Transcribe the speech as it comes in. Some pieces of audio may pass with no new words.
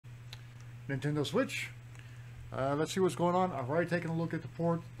Nintendo Switch. Let's see what's going on. I've already taken a look at the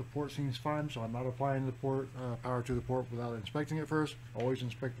port. The port seems fine, so I'm not applying the port power to the port without inspecting it first. Always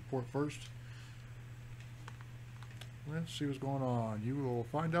inspect the port first. Let's see what's going on. You will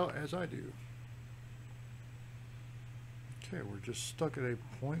find out as I do. Okay, we're just stuck at a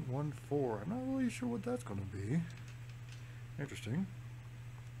 0.14. I'm not really sure what that's going to be. Interesting.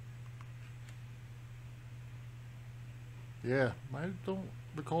 Yeah, I don't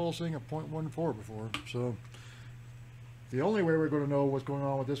recall seeing a 0.14 before, so the only way we're going to know what's going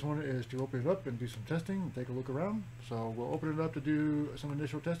on with this one is to open it up and do some testing and take a look around. So we'll open it up to do some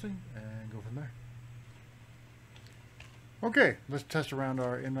initial testing and go from there. Okay, let's test around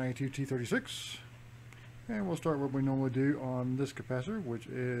our M92T36. And we'll start what we normally do on this capacitor, which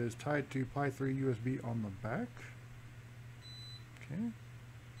is tied to Pi 3 USB on the back. Okay.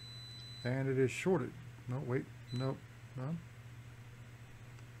 And it is shorted. No, wait. Nope. No.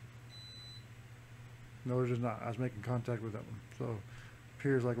 No, it is not. I was making contact with that one. So,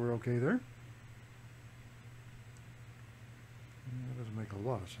 appears like we're okay there. That doesn't make a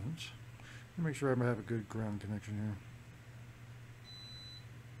lot of sense. Let me make sure I have a good ground connection here.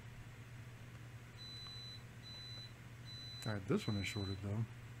 Alright, this one is shorted though.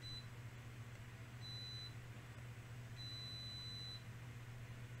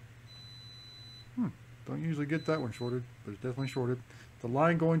 Don't usually get that one shorted, but it's definitely shorted. The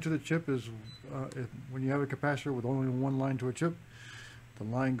line going to the chip is, when you have a capacitor with only one line to a chip, the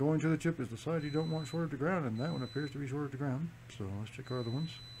line going to the chip is the side you don't want shorted to ground, and that one appears to be shorted to ground. So let's check our other ones.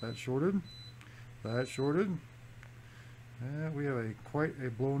 That's shorted. That's shorted. And we have quite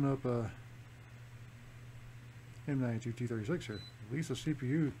a blown up M92T36 here. At least the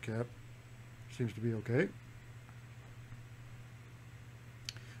CPU cap seems to be okay.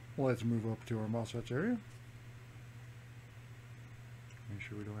 Let's move up to our MOSFETs area. Make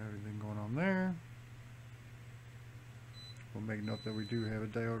sure we don't have anything going on there. We'll make note that we do have a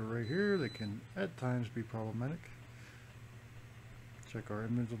diode right here that can at times be problematic. Check our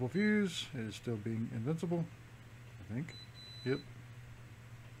invincible fuse. It is still being invincible, I think. Yep.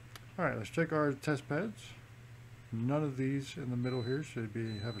 Alright, let's check our test pads. None of these in the middle here should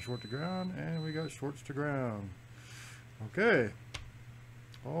have a short to ground, and we got shorts to ground. Okay.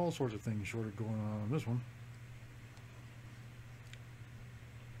 All sorts of things shorted going on this one.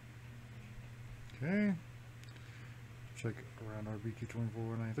 Okay. Check around our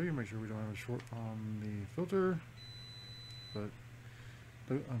BQ24193, make sure we don't have a short on the filter. But,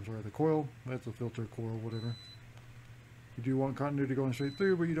 I'm sorry, the coil. That's the filter, coil, whatever. You do want continuity going straight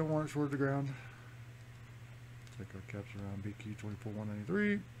through, but you don't want it shorted to ground. Check our caps around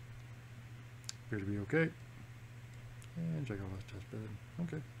BQ24193. Appear to be okay. And check out this test bed.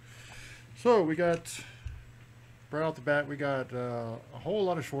 Okay. So we got, right off the bat, we got a whole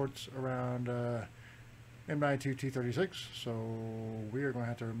lot of shorts around M92T36. So we are going to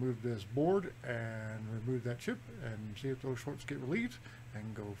have to remove this board and remove that chip and see if those shorts get relieved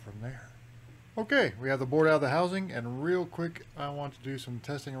and go from there. Okay, we have the board out of the housing, and real quick, I want to do some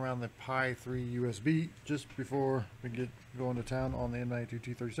testing around the Pi 3 USB just before we get going to town on the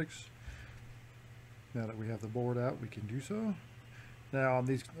M92T36. Now that we have the board out, we can do so. Now on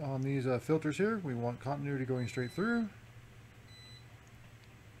these filters here, we want continuity going straight through.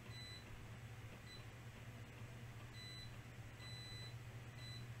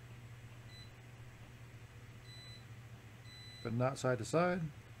 But not side to side.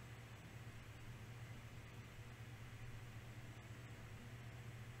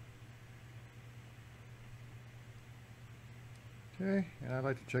 Okay, and I'd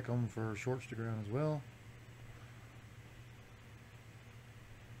like to check them for shorts to ground as well.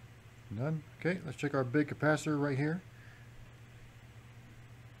 None. Okay, let's check our big capacitor right here.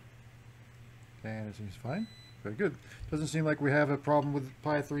 And it seems fine. Very good. Doesn't seem like we have a problem with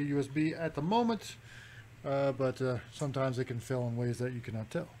Pi 3 USB at the moment, but sometimes it can fail in ways that you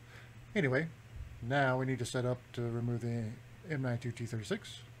cannot tell. Anyway, now we need to set up to remove the M92T36.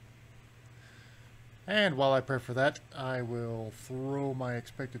 And while I prep for that, I will throw my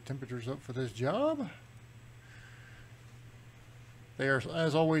expected temperatures up for this job. They are,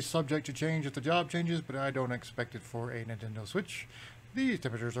 as always, subject to change if the job changes, but I don't expect it for a Nintendo Switch. These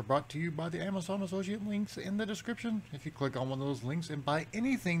temperatures are brought to you by the Amazon associate links in the description. If you click on one of those links and buy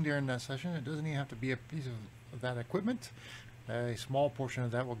anything during that session, it doesn't even have to be a piece of that equipment. A small portion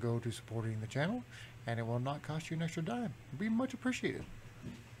of that will go to supporting the channel, and it will not cost you an extra dime. It'd be much appreciated.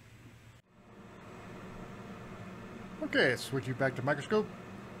 Okay, switch you back to microscope.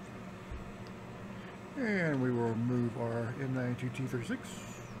 And we will remove our M92T36.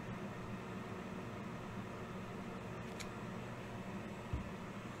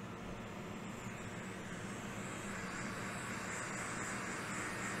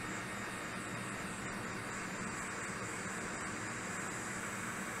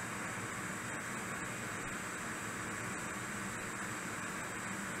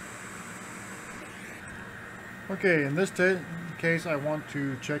 Okay, in this case I want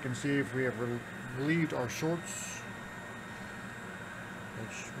to check and see if we have relieved our shorts.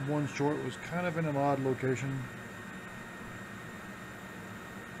 Which one short was kind of in an odd location.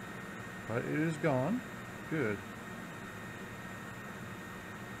 But it is gone. Good.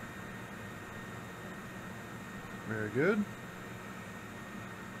 Very good.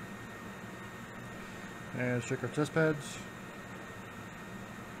 And let's check our test pads.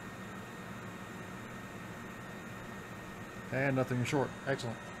 And nothing is short.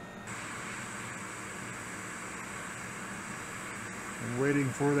 Excellent. I'm waiting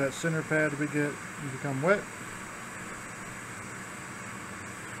for that center pad to become wet.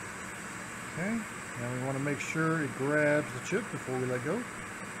 Okay. Now we want to make sure it grabs the chip before we let go.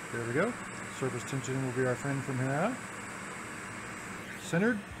 There we go. Surface tension will be our friend from here out.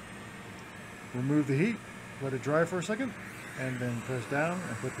 Centered. Remove the heat. Let it dry for a second. And then press down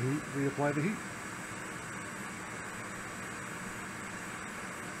and put the heat, reapply the heat.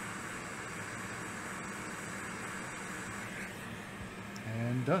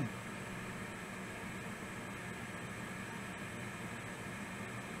 And done.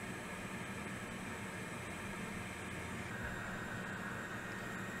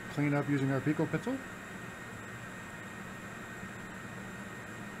 Clean up using our Pico pencil.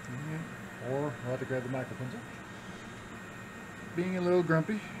 Or we'll have to grab the micro pencil. Being a little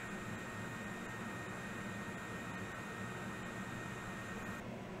grumpy.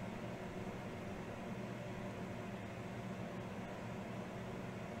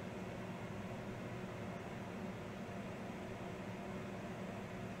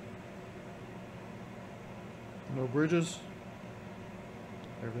 No bridges.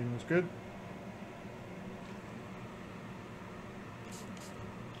 Everything was good.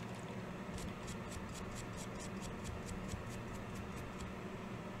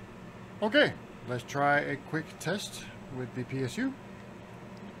 Okay, let's try a quick test with the PSU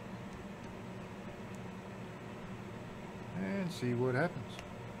and see what happens.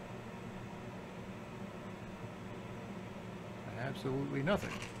 Absolutely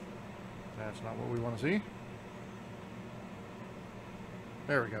nothing. That's not what we want to see.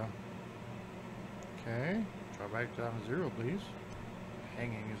 There we go. Okay, try back down to 0, please.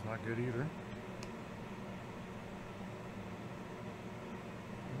 Hanging is not good either.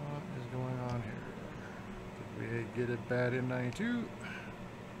 What is going on here? Did we get a bad M92?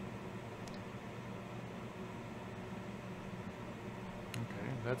 Okay,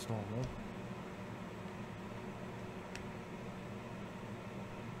 that's normal.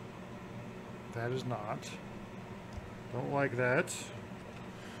 That is not. Don't like that.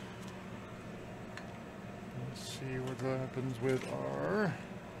 Let's see what happens with our...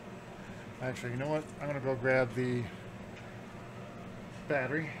 Actually, you know what? I'm going to go grab the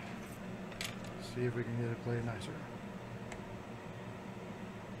battery. See if we can get it play nicer.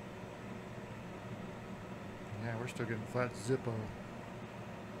 Yeah, we're still getting flat Zippo.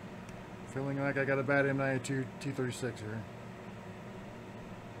 Feeling like I got a bad M92 T36 here.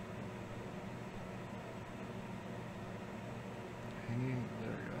 Hanging,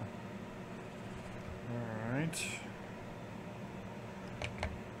 there we go. Alright.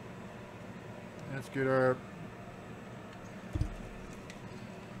 Let's get our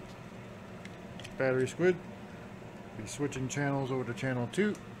battery squid. Be switching channels over to channel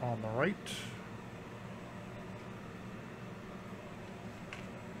 2 on the right.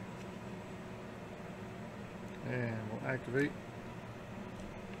 And we'll activate.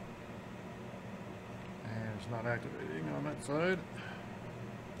 And it's not activating on that side.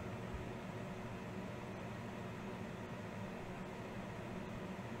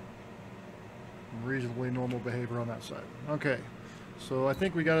 Reasonably normal behavior on that side. Okay, so I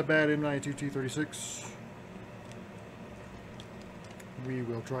think we got a bad M92 T36. We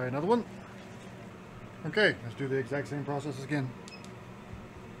will try another one. Okay, let's do the exact same process again.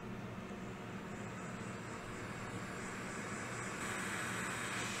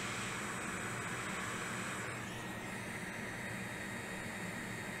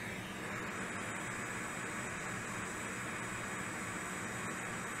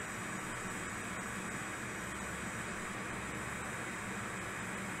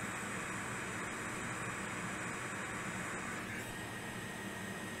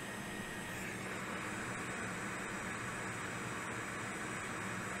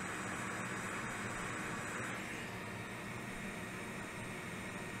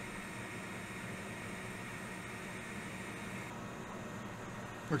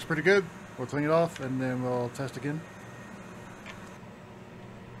 Looks pretty good. We'll clean it off and then we'll test again.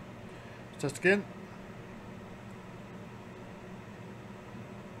 Test again.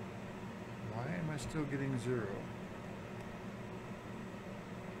 Why am I still getting 0?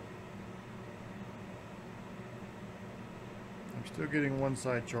 I'm still getting one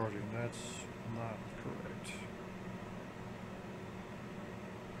side charging. That's not correct.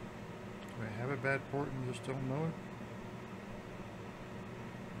 Do I have a bad port and just don't know it?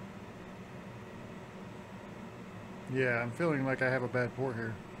 Yeah, I'm feeling like I have a bad port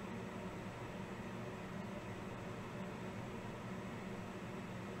here.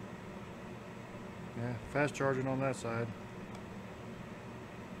 Yeah, fast charging on that side.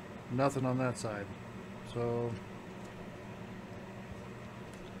 Nothing on that side. So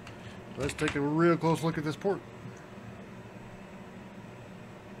let's take a real close look at this port.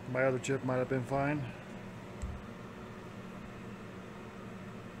 My other chip might have been fine.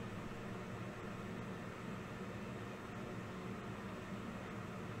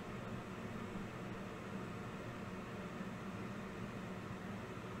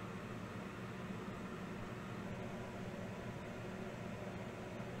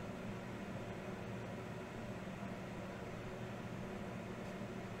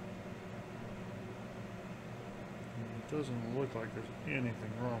 Doesn't look like there's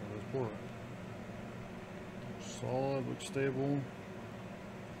anything wrong with this port. Solid, looks stable.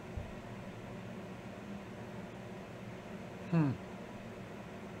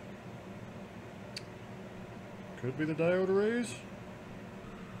 Could be the diode arrays.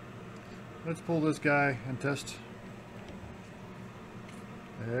 Let's pull this guy and test.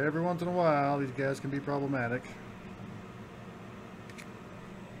 Every once in a while, these guys can be problematic.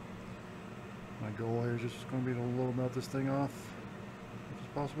 My goal here is just going to be to low melt this thing off, if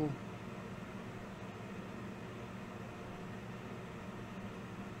it's possible.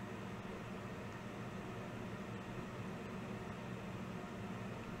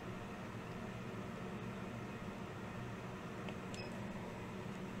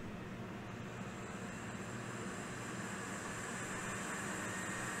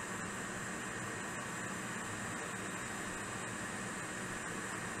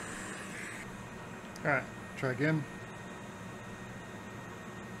 Alright, try again.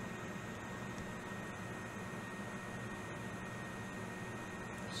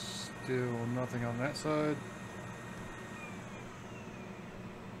 Still nothing on that side.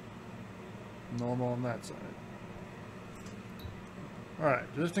 Normal on that side.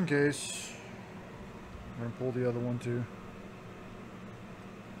 Alright, just in case, I'm going to pull the other one too.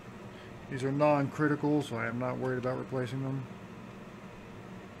 These are non-critical, so I am not worried about replacing them.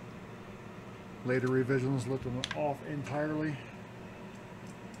 Later revisions left them off entirely,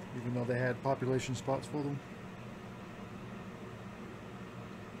 even though they had population spots for them.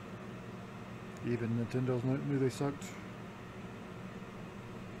 Even Nintendo's knew they sucked.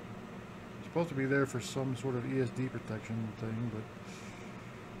 Supposed to be there for some sort of ESD protection thing, but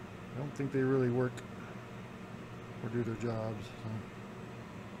I don't think they really work or do their jobs. So.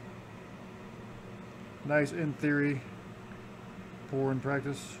 Nice in theory, poor in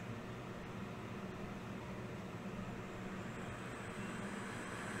practice.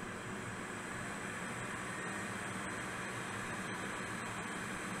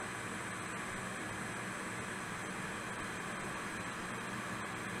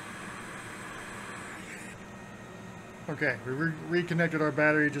 Okay, we reconnected our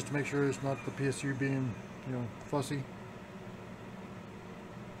battery just to make sure it's not the PSU being, you know, fussy.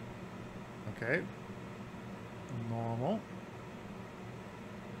 Okay. Normal.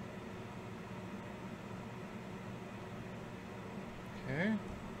 Okay,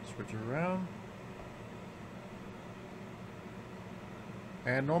 switch it around.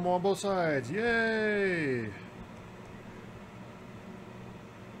 And normal on both sides, yay!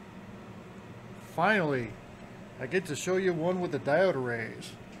 Finally, I get to show you one with the diode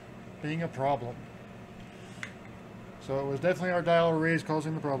arrays being a problem. So it was definitely our diode arrays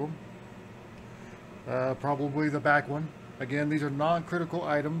causing the problem. Probably the back one. Again, these are non-critical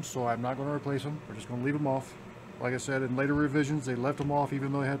items, so I'm not going to replace them. We're just going to leave them off. Like I said, in later revisions, they left them off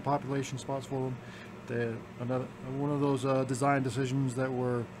even though they had population spots for them. One of those design decisions that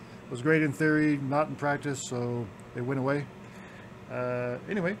was great in theory, not in practice, so they went away.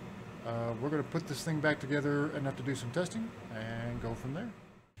 Anyway, we're going to put this thing back together and have to do some testing and go from there.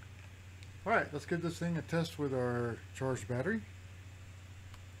 Alright, let's give this thing a test with our charged battery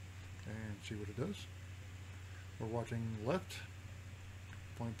and see what it does. We're watching left,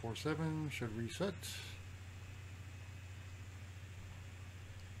 0.47, should reset.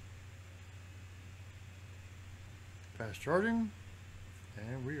 Fast charging,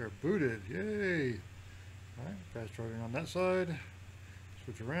 and we are booted, yay! Alright, fast charging on that side,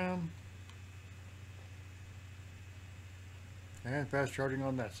 switch around, and fast charging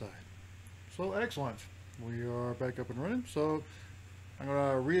on that side. So excellent. We are back up and running. So I'm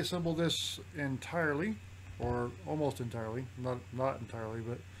going to reassemble this entirely, or almost entirely, not entirely,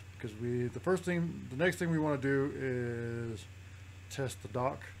 but because the next thing we want to do is test the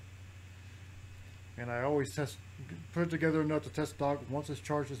dock. And I always put it together enough to test the dock once it's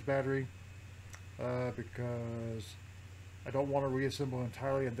charged its battery, because I don't want to reassemble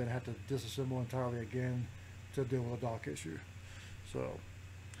entirely and then have to disassemble entirely again to deal with a dock issue. So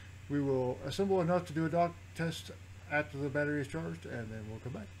we will assemble enough to do a dock test after the battery is charged, and then we'll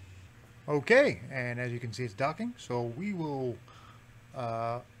come back. Okay, and as you can see, it's docking, so we will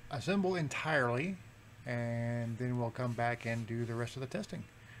assemble entirely, and then we'll come back and do the rest of the testing.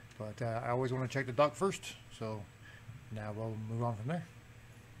 But I always want to check the dock first, so now we'll move on from there.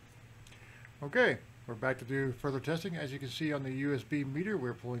 Okay, we're back to do further testing. As you can see on the USB meter,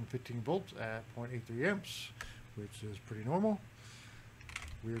 we're pulling 15 volts at 0.83 amps, which is pretty normal.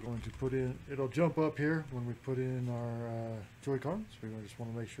 We're going to put in, it'll jump up here when we put in our Joy-Cons. We just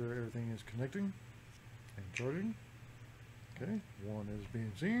want to make sure everything is connecting and charging. Okay, 1 is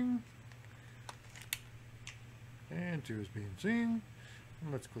being seen, and 2 is being seen.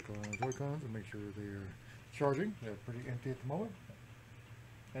 And let's click on our Joy-Cons and make sure they're charging. They're pretty empty at the moment.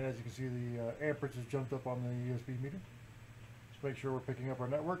 And as you can see, the amperage has jumped up on the USB meter. Let's make sure we're picking up our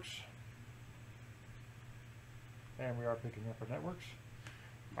networks. And we are picking up our networks.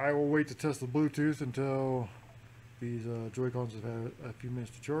 I will wait to test the Bluetooth until these Joy-Cons have had a few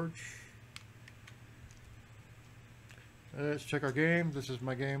minutes to charge. Let's check our game. This is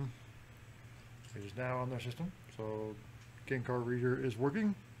my game. It is now on their system. So game card reader is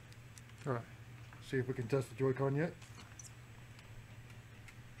working. Alright, see if we can test the Joy-Con yet.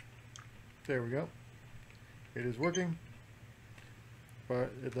 There we go. It is working,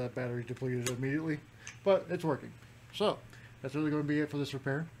 but that battery depleted immediately, but it's working. So that's really going to be it for this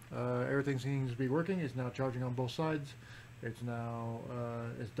repair. Everything seems to be working. It's now charging on both sides. It's now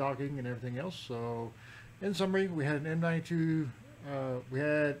it's docking and everything else. So in summary, we had an M92. We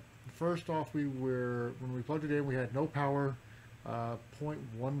had, first off, when we plugged it in, we had no power,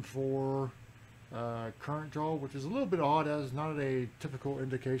 0.14 current draw, which is a little bit odd, as not a typical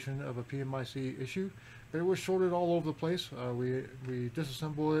indication of a PMIC issue, but it was shorted all over the place. We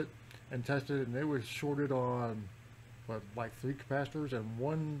disassembled it and tested it, and it was shorted on like 3 capacitors and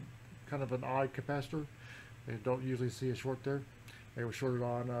 1 kind of an odd capacitor. They don't usually see a short there. It was shorted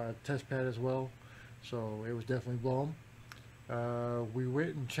on a test pad as well, so it was definitely blown. We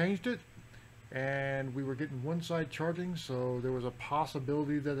went and changed it, and we were getting one side charging, so there was a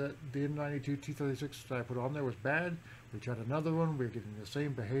possibility that the M92 T36 that I put on there was bad. We tried another one. We were getting the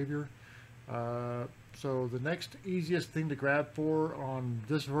same behavior. So the next easiest thing to grab for on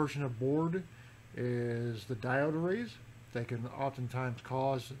this version of board is the diode arrays. They can oftentimes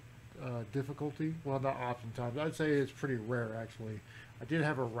cause difficulty. Well, not oftentimes. I'd say it's pretty rare, actually. I did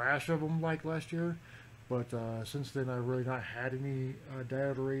have a rash of them like last year, but since then I've really not had any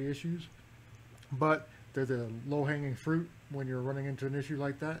diode array issues. But they're the low-hanging fruit when you're running into an issue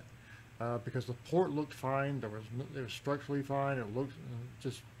like that, because the port looked fine. It was structurally fine. It looked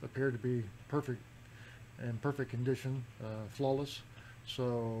just appeared to be perfect, in perfect condition, flawless.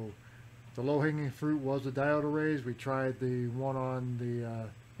 So the low-hanging fruit was the diode arrays. We tried the one on the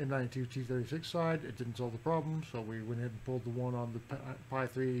N92 T36 side. It didn't solve the problem, so we went ahead and pulled the one on the Pi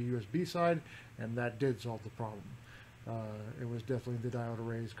 3 USB side, and that did solve the problem. It was definitely the diode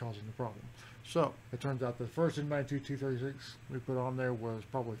arrays causing the problem. So it turns out the first N92 T36 we put on there was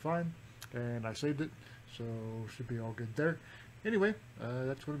probably fine, and I saved it, so should be all good there. Anyway,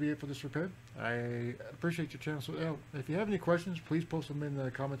 that's going to be it for this repair. I appreciate your channel. So, if you have any questions, please post them in the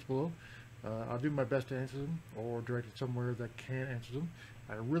comments below. I'll do my best to answer them, or direct it somewhere that can answer them.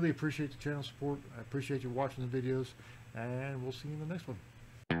 I really appreciate the channel support. I appreciate you watching the videos, and we'll see you in the next one.